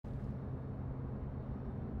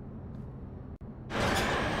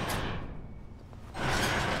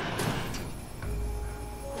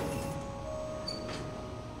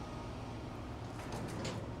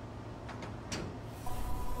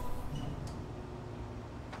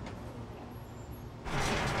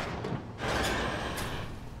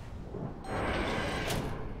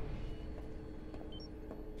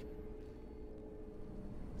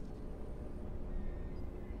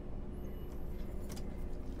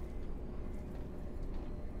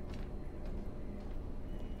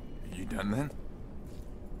done then?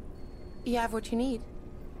 You have what you need.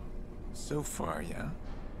 So far, yeah.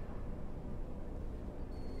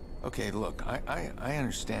 Okay, look, I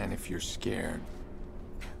understand if you're scared.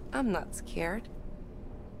 I'm not scared.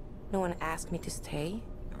 No one asked me to stay.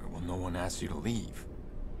 Well, no one asked you to leave.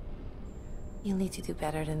 You'll need to do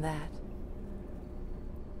better than that.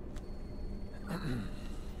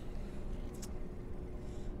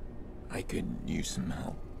 I could use some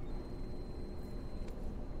help.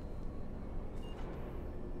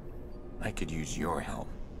 I could use your help.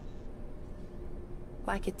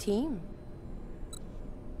 Like a team.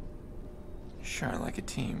 Sure, like a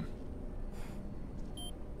team.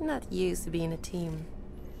 Not used to being a team.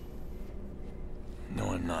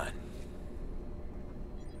 No, I'm not.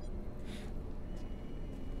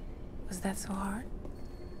 Was that so hard?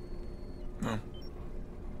 No.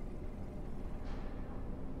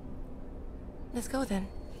 Let's go then.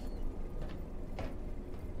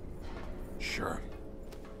 Sure.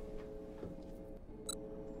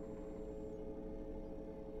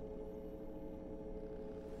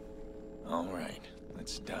 All right,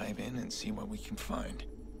 let's dive in and see what we can find.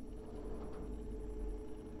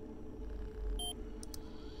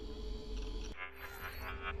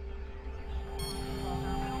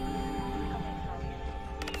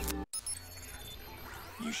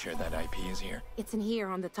 You sure that IP is here? It's in here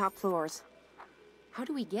on the top floors. How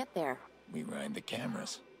do we get there? We ride the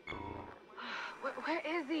cameras. Where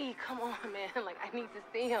is he? Come on, man. Like, I need to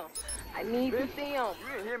see him. I need to see him.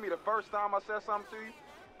 You didn't hear me the first time I said something to you?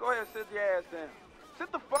 Go ahead, sit your ass down.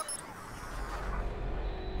 Sit the fuck...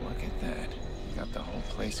 Look at that. Got the whole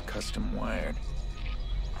place custom wired.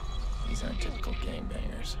 These aren't typical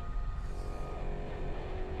gangbangers.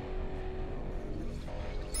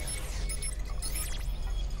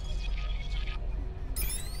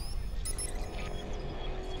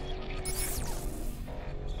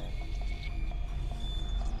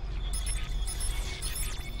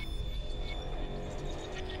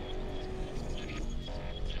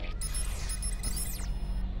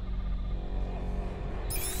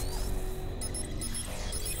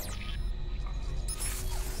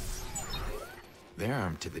 They're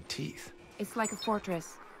armed to the teeth. It's like a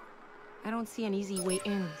fortress. I don't see an easy way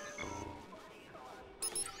in.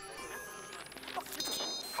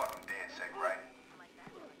 Fucking dead sick, right?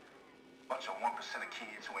 Bunch of 1% of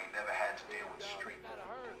kids who ain't never had to deal with the street.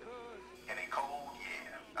 And they cold?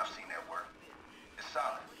 Yeah, I've seen that work. It's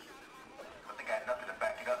solid. But they got nothing to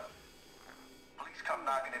back it up. Police come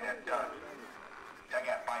knocking in that door. I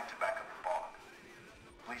got bite tobacco to bark.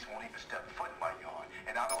 Police won't even step foot in my yard,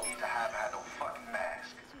 and I don't need to have no fucking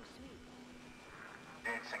mask.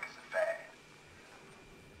 Dead sick is a fad.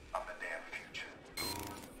 I'm the damn future.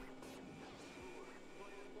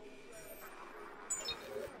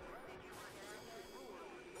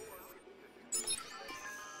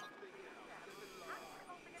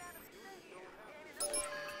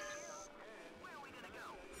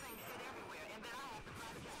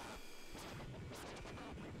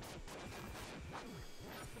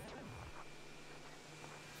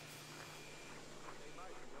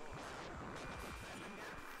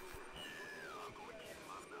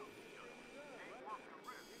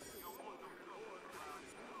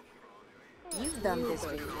 You've done this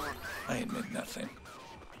before. I admit nothing.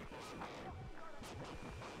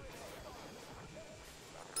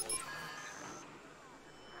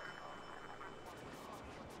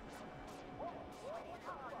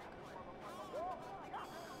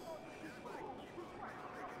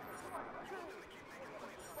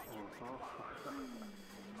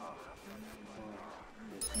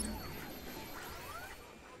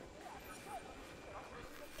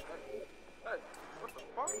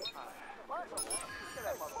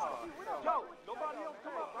 Yo, nobody else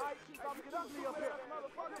come up, right? She's about to get ugly up here.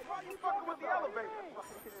 Motherfucker, why you fucking with the elevator?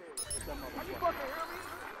 Are you fucking hear me?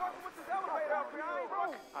 You fucking with this elevator up here? I ain't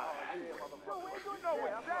fucking. You know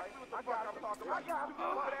exactly what the fuck I'm talking about. You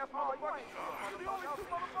stupid ass motherfucker. You're the only two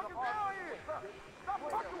motherfuckers down here. Stop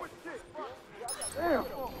fucking with shit. Damn.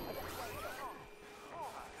 Come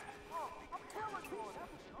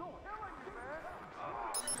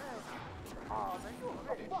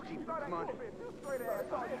on.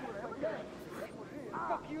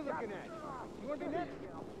 Fuck you looking at? You want to be next?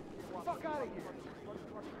 Fuck out of here.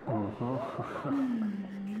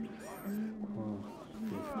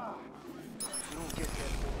 You don't get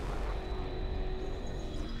that.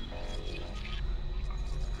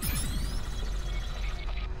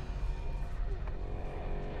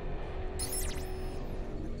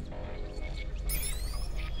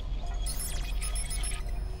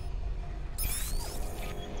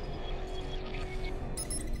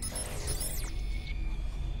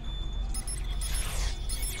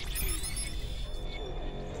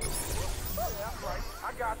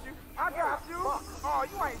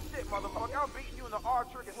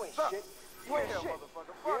 You ain't shit.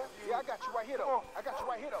 Motherfucker. Yeah, I got you right here, though. I got you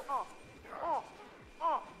right here, though.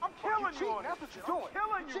 I'm killing you on that's what you're doing. I'm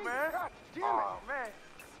killing you, man. God damn it. Oh, man.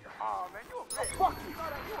 Oh, man, you a bitch. Fuck you. You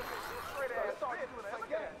a straight ass bitch.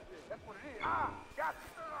 That's what it is. Got you.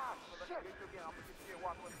 Shit. I'm gonna get you here.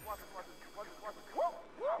 Watch this.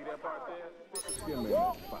 See that part there? Give me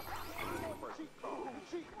that spot.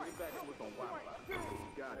 Get back to what's on wild.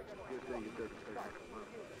 Got it. Good thing you dirty face.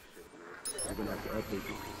 You're gonna have to update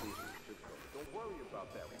this position. Don't worry about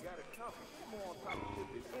that. We got it covered. We're more on top of shit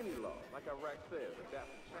than any law. Like Iraq says,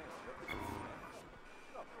 adapt and change.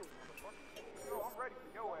 Yo, I'm ready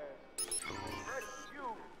for your ass. I'm ready for you.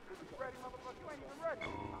 You ready, motherfucker? You ain't even ready.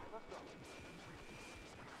 Let's go.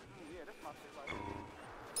 Yeah, that's my shit right here.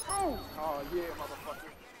 Boom! Oh, yeah,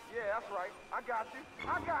 motherfucker. Yeah, that's right. I got you.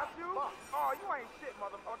 Oh, you ain't shit,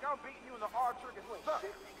 motherfucker. I'm beating you in the R trigger. You ain't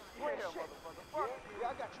shit. Yeah, motherfucker. Fuck you.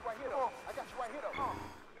 Yeah, I got you right here, though.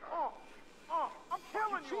 I'm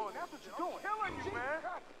killing you. That's what you're doing. I'm killing you, man.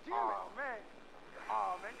 God damn it.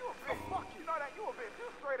 Oh, man, you a bitch. Fuck you. You know that? You a bitch.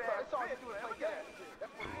 You a straight ass bitch. That's what it is.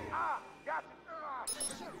 That's what it is. Got you.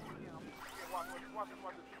 Shit. Watch this.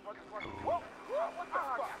 Whoa. What the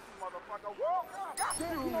fuck? Got you, motherfucker. Whoa. Got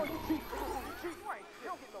you. You know you cheat. You ain't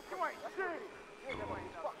shit. You ain't shit. Yeah,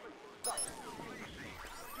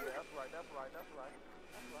 that's right.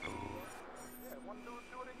 Yeah, want to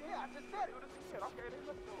do it again? Yeah, I just said it. Do this again. Okay, then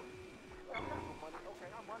let's do it. I got some money. Okay,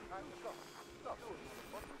 I'm money. All right, let's go.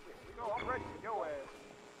 We go. I'm ready for your ass.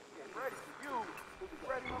 Yeah, ready for you. You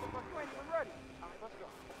ready, motherfucker? You ain't even ready. All right, let's go.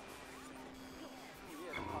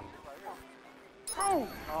 Yeah, that's my shit right here. Boom!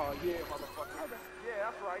 Oh, yeah, motherfucker.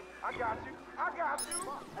 Yeah, that's right. I got you. Oh,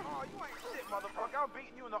 you ain't shit, motherfucker. I'm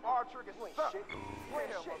beating you in the R trigger. You ain't shit.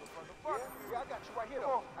 Yeah, motherfucker. Fuck. Yeah, I got you right here,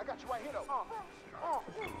 though.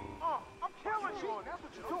 I'm killing you. That's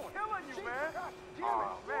what you're doing. I'm killing you, man. God damn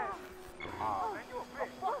it. Man. Oh, man, you a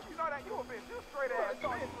bitch. Fuck you. Know that? You a bitch. You a straight ass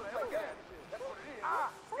bitch. That's what it is.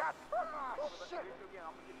 Got you. Shit.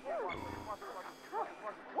 I'm gonna get you. Watch.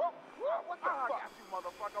 What the fuck? Got you,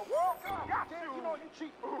 motherfucker. Got you. You know you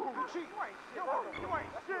cheat. You cheat. You ain't shit. You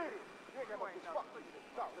ain't shit. You ain't got no fuck.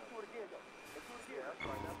 Stop. Let's do it again, though. Yeah, that's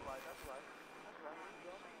right.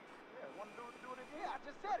 Yeah, want to do it again? Yeah, I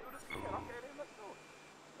just said it. Yeah, okay, then let's do it.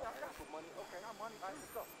 Yeah, I got some money. Okay, I'm money. All right,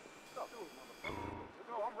 let's go. Do it, motherfucker.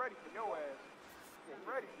 Let's go. I'm ready for your ass. I'm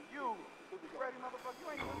ready for you. You ready, motherfucker?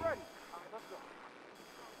 You ain't even ready. All right, let's go.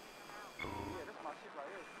 Yeah, this is my shit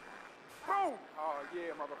right here. Boom! Oh,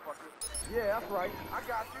 yeah, motherfucker. Yeah, that's right. I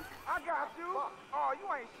got you. Oh, you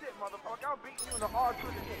ain't shit, motherfucker. I'm beating you in the R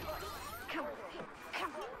trigger. Come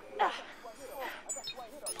on.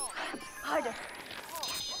 Harder.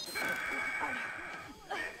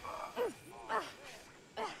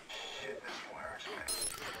 Shit, this one hurts, man.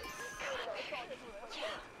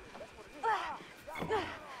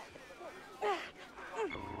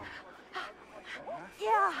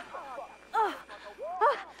 Yeah.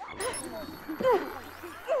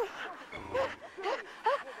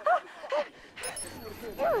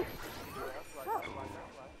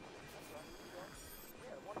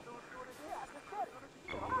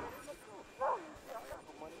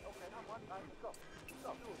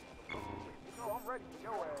 I'm ready for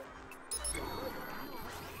your ass.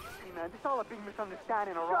 Hey, man, this is all a big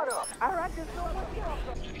misunderstanding, all Shut right? up. All right, just go. Let's go.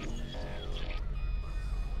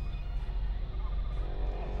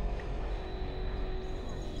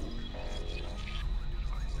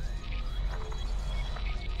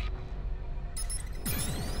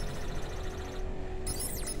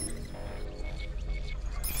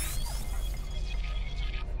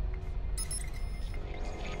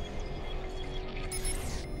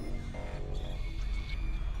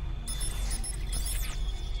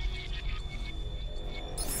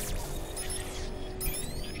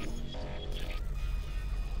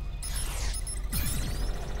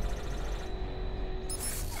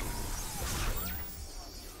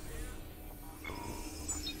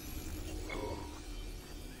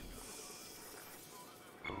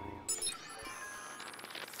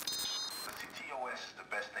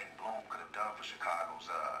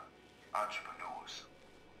 Entrepreneurs.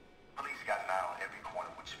 Police got an eye on every corner,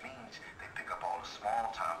 which means they pick up all the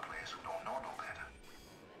small-time players who don't know no better.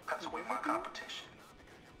 Cuts away my competition.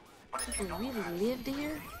 But if you You really lived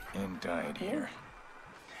here? And died here.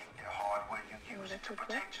 your hardware, you use it to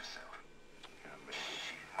protect yourself.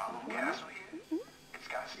 Shit, my little castle here. It's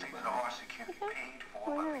got state-of-the-art security paid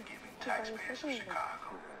for by the giving taxpayers of Chicago.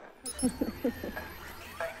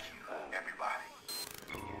 Thank you, everybody.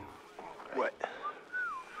 What?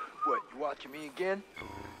 You watching me again?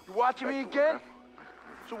 You watching me again?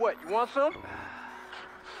 So what, you want some?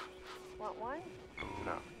 Want one?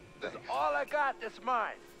 No. That's all I got that's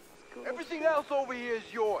mine. Everything else over here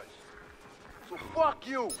is yours. So fuck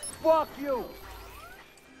you. Fuck you.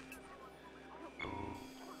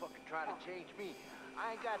 Fucking trying to change me.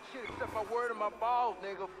 I ain't got shit except my word and my balls,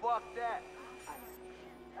 nigga. Fuck that.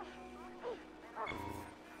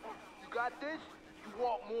 You got this? You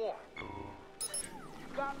want more.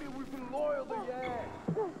 You got me, we've been loyal to your ass.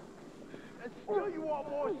 And still you want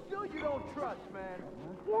more, still you don't trust, man.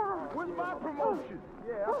 Where's my promotion?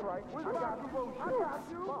 Yeah, that's right. Where's my promotion? I got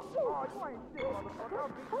you. Oh, you ain't shit, motherfucker. I'll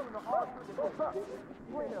beat you in the heart.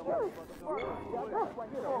 You ain't hell, motherfucker.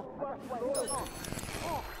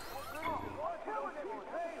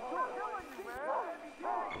 Killing you, man.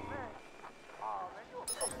 Oh, man, you a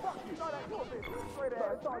fuck you. Thought that was it. Straight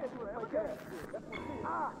ass. Thought you was like that. That's what it is.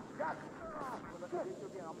 Ah, got you. I'm gonna get you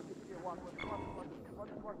again. I'm gonna get you again. What the fuck?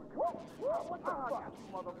 You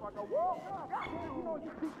motherfucker. Whoa! You know you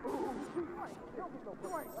keep moving. You ain't no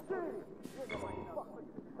point. That's it. Fuck.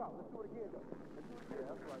 Let's do it again, though. Let's do it again.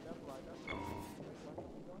 That's right. That's right. That's right.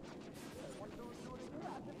 Want to do it again?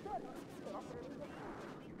 I just said it.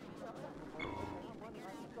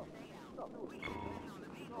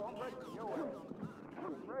 I'm ready for your ass.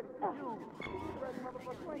 I'm ready for you. You ready,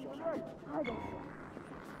 motherfucker? You ain't even ready. I don't know.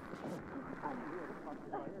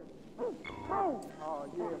 Oh,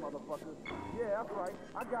 yeah, motherfucker. Yeah, that's right.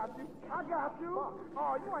 I got you. I got you.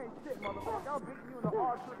 Oh, you ain't shit, motherfucker. I'll beat you in the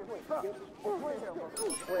hard trigger. What's up? Wait here,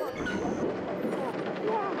 motherfucker.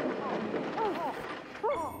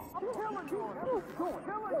 I'm killing you. I'm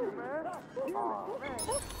killing you, man. Oh, man.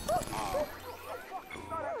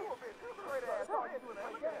 Straight ass. Oh, you doing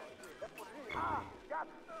that again. That's what it is. Ah, got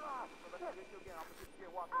you.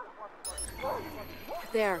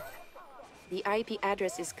 There. The IP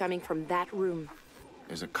address is coming from that room.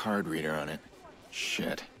 There's a card reader on it.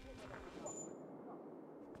 Shit.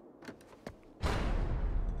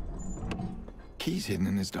 Key's hidden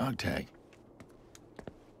in his dog tag.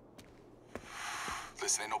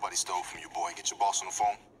 Listen, ain't nobody stole from you, boy. Get your boss on the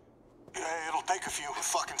phone. Yeah, it'll take a few. It'll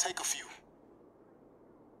fucking take a few.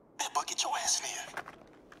 Hey, bud, get your ass in here.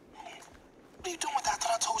 What are you doing with that? I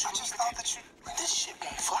thought I told you. I just thought that you... This shit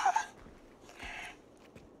won't fly.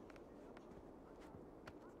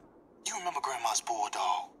 You remember Grandma's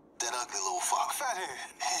bulldog? That ugly little fox? Fathead.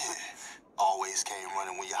 Yeah. Always came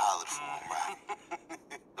running when you hollered for him, right?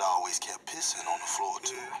 But always kept pissing on the floor,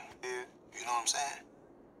 too. Yeah. You know what I'm saying?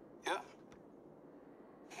 Yeah.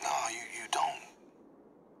 No, you don't.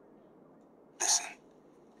 Listen,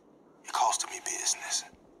 it costed me business.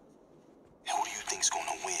 And who do you think's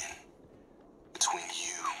gonna win between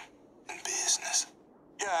you and business?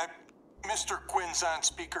 Yeah, Mr. Quinn's on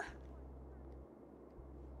speaker.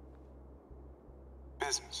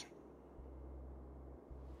 Business.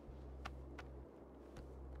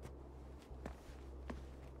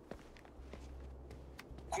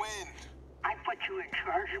 Quinn! I put you in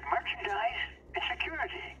charge of merchandise and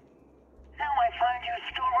security. Now I find you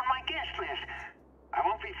stolen my guest list. I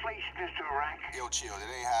won't be fleeced, Mr. Iraq. Yo, chill, that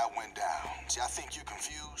ain't how it went down. See, I think you're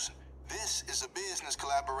confused. This is a business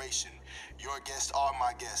collaboration. Your guests are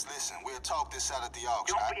my guests. Listen, we'll talk this out at the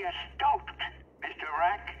auction. Don't be a stoat, Mr.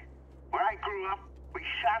 Iraq. Where I grew up, we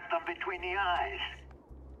shot them between the eyes.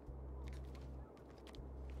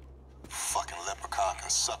 Fucking leprechaun can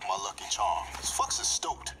suck my lucky charm. This fuck's a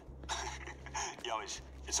stoat. Yo, it's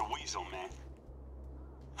a weasel, man.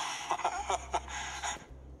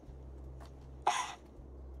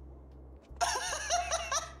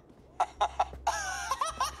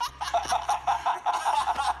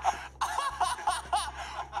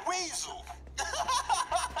 Weasel!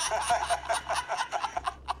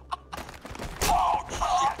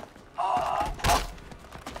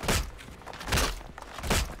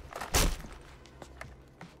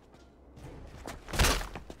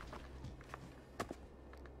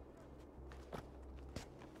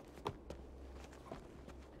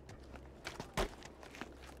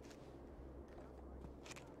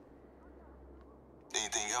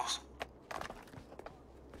 Anything else?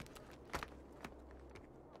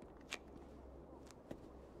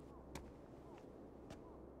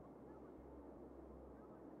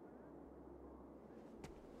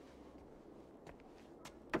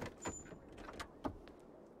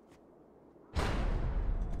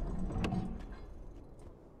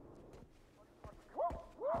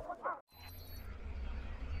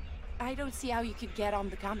 I don't see how you could get on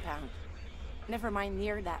the compound. Never mind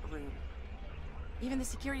near that room. Even the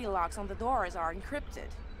security locks on the doors are encrypted.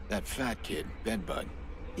 That fat kid, Bedbug,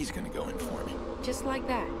 he's gonna go in for me. Just like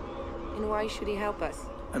that. And why should he help us?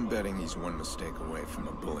 I'm betting he's one mistake away from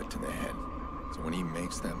a bullet to the head. So when he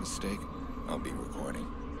makes that mistake, I'll be recording.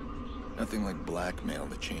 Nothing like blackmail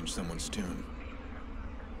to change someone's tune.